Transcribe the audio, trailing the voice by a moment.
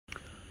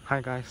Hi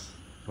guys,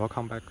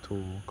 welcome back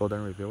to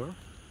Golden Reviewer.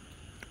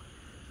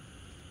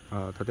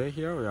 Today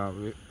here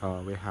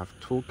we have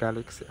two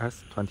Galaxy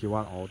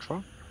S21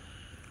 Ultra.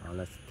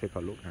 Let's take a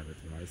look at the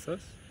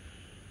devices.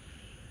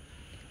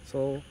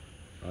 So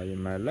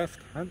in my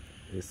left hand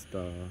is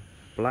the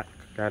black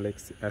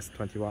Galaxy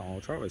S21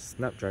 Ultra with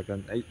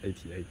Snapdragon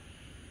 888,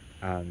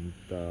 and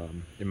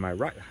in my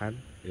right hand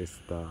is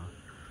the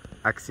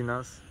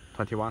Exynos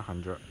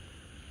 2100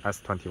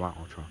 S21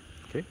 Ultra.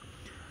 Okay.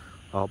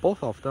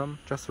 Both of them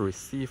just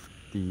received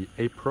the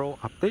April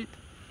update.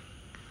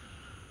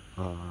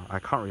 I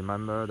can't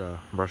remember the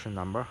version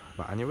number,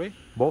 but anyway,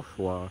 both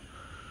were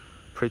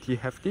pretty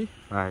hefty,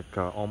 like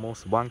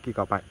almost 1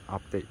 GB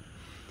update,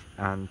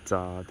 and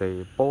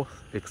they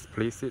both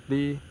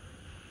explicitly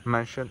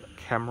mentioned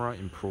camera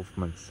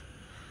improvements.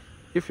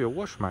 If you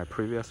watch my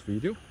previous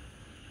video,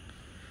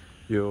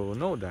 you'll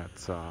know that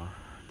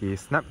the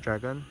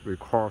Snapdragon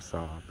records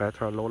a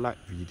better low light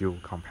video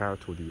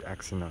compared to the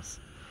Exynos.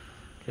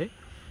 Okay,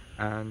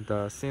 and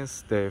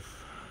since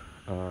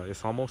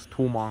it's almost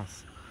 2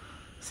 months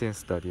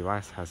since the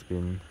device has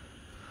been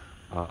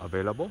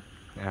available,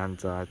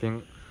 and I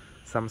think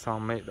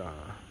Samsung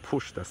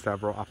pushed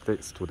several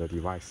updates to the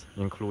device,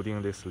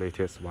 including this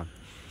latest one,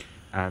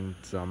 and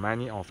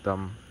many of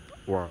them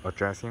were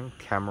addressing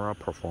camera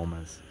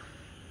performance,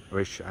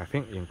 which I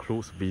think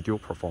includes video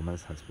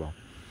performance as well.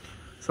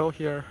 So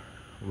here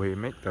we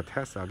make the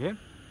test again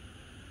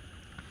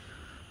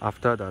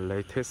after the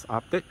latest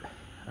update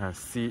and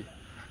see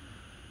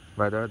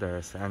whether there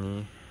is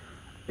any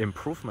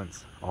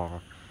improvements,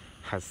 or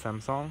has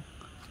Samsung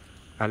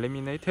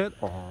eliminated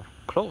or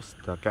closed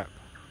the gap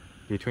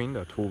between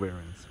the two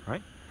variants,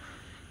 right?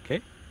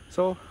 Okay,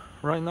 so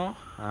right now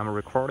I'm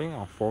recording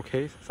on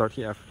 4K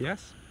 30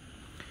 FPS.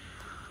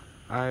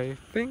 I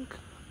think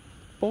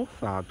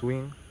both are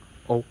doing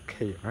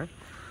okay, right?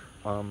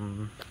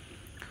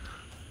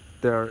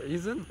 There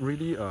isn't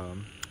really a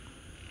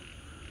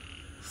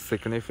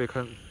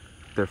significant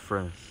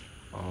difference.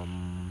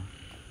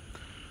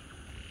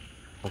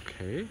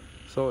 Okay,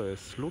 so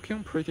it's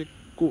looking pretty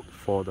good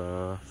for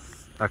the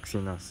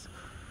Exynos.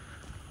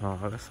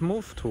 Let's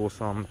move to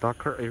some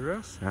darker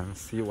areas and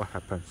see what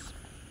happens.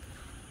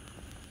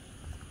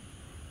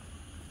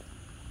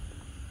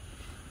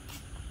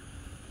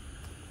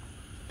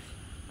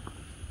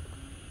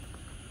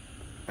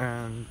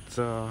 And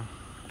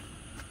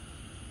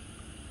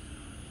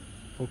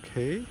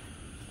okay,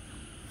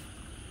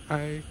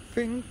 I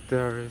think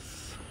there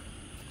is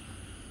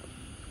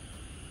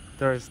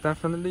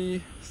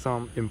definitely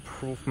some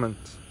improvement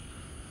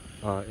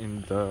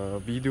in the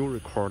video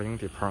recording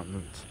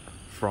department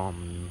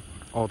from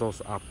all those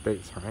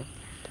updates, right?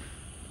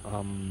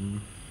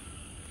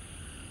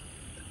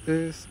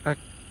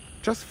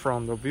 Just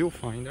from the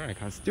viewfinder, I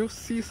can still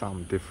see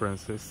some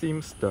differences. It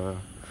seems the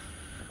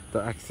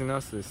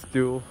Exynos is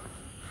still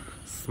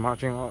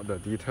smudging out the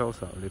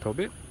details a little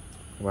bit,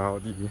 while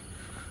the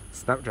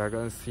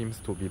Snapdragon seems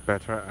to be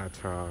better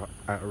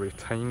at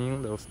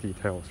retaining those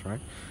details, right?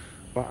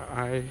 But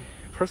I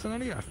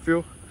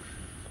feel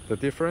the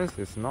difference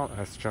is not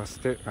as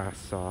drastic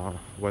as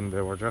when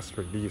they were just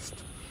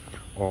released,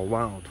 or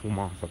 1 or 2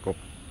 months ago.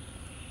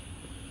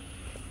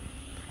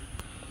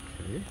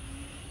 Okay.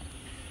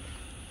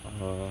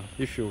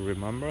 If you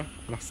remember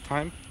last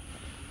time,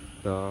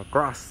 the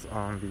grass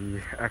on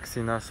the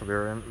Exynos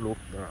variant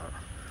looked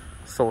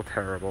so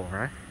terrible,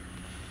 right?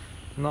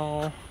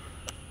 Now,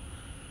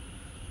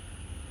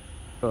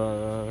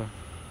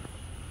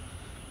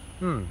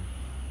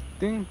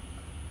 thing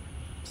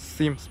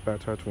seems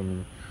better to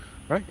me,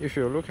 right? If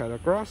you look at the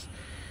grass,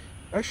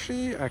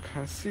 actually I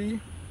can see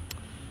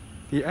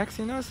the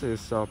Exynos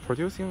is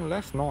producing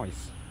less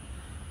noise.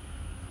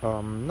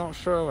 Not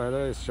sure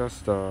whether it's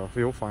just the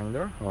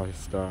viewfinder or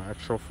it's the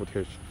actual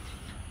footage.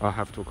 I'll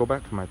have to go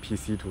back to my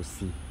PC to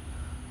see,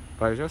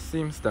 but it just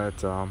seems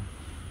that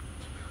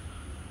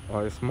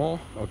it's more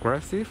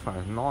aggressive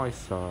at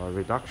noise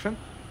reduction,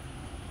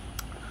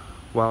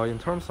 while in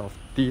terms of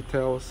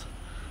details,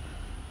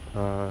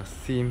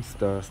 seems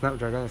the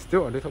Snapdragon is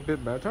still a little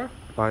bit better,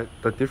 but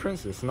the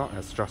difference is not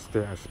as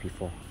drastic as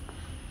before.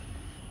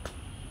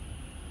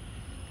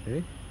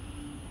 Okay,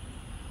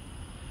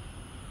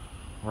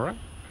 alright,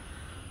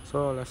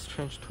 so let's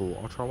change to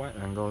ultra wide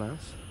angle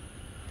lens,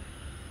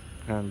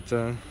 and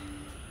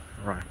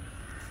right,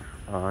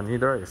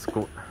 neither is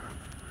good.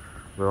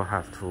 We'll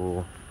have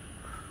to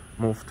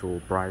move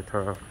to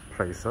brighter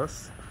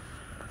places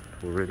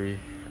to really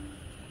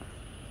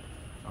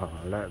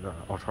let the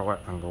ultra wide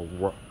angle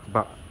work.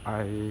 But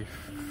I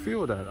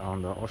feel that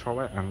on the ultra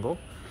wide angle,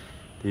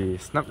 the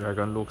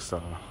Snapdragon looks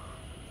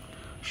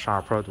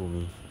sharper to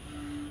me.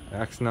 The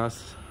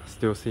Exynos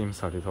still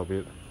seems a little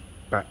bit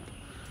bad,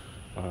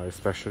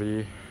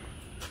 especially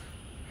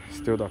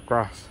still the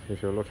grass.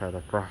 If you look at the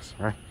grass,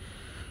 right,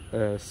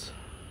 it's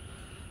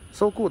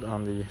so good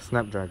on the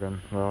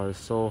Snapdragon. Well, it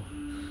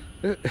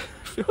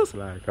feels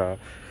like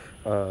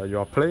you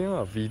are playing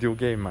a video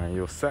game and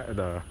you set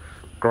the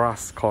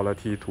grass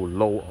quality to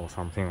low or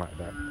something like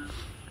that.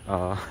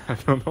 I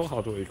don't know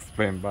how to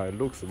explain, but it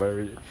looks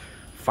very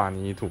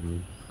funny to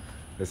me.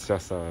 It's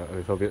just a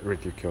little bit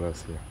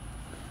ridiculous here.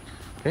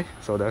 Okay,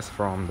 so that's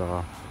from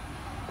the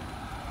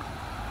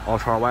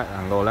ultra wide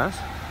angle lens.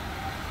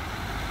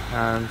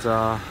 And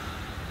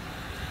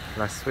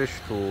let's switch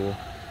to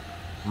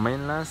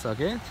main lens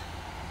again.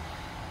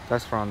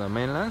 That's from the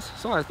main lens.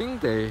 So I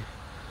think they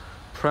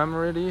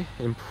primarily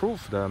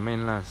improved the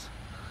main lens,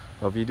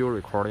 the video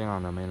recording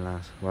on the main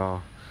lens.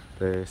 Well,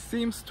 they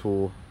seems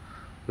to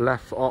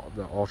left out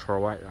the ultra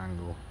wide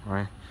angle,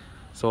 right?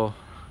 So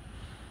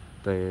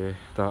the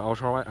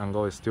ultra wide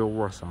angle is still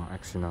worse on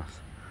Exynos.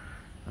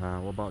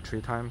 What about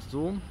 3x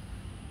zoom?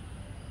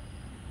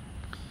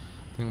 I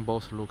think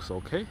both looks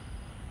okay.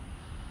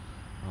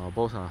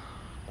 Both are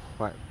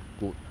quite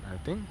good, I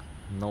think.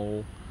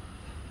 No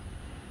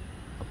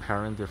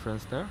apparent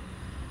difference there.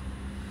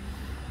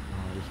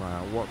 If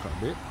I work a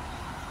bit,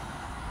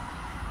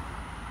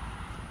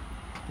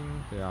 I think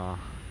they are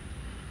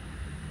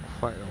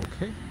quite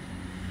okay.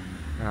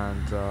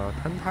 And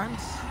 10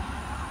 times.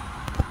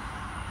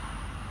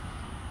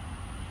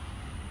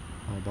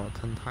 How about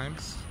 10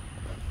 times?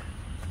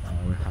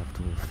 We have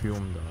to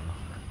film the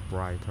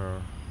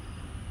brighter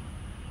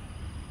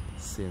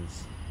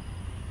scenes.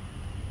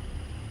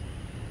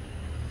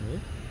 Okay.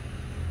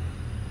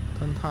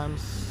 10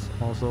 times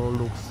also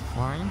looks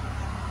fine.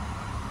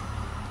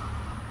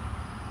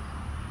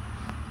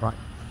 Right.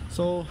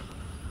 So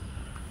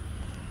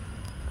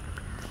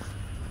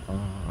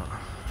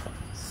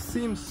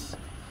seems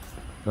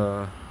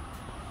the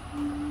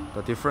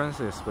difference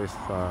is with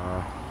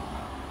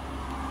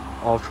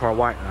ultra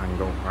wide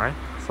angle, right?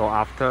 So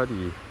after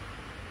the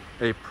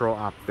April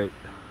update,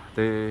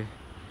 they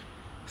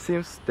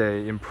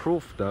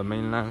improved the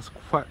main lens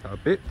quite a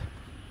bit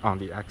on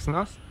the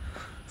Exynos.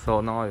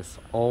 So now it's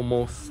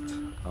almost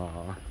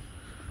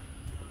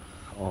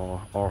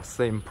or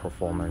same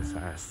performance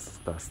as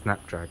the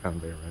Snapdragon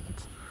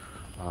variant,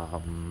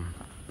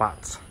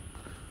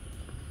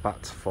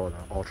 but for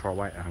the ultra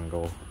wide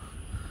angle,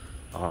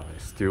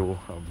 it's still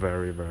a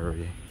very,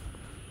 very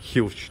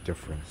huge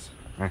difference,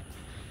 right?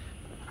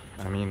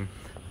 I mean,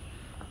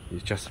 you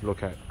just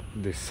look at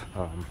this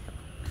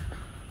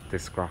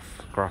this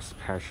grass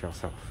patch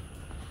yourself.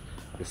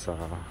 It's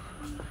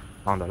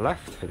on the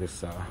left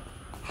is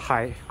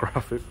high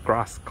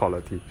grass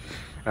quality,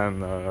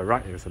 and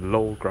right is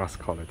low grass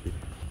quality.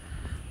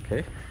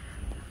 Okay,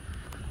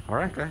 all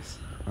right, guys.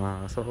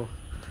 So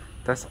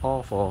that's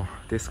all for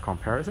this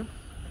comparison.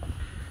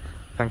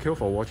 Thank you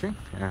for watching,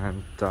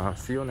 and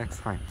see you next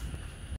time.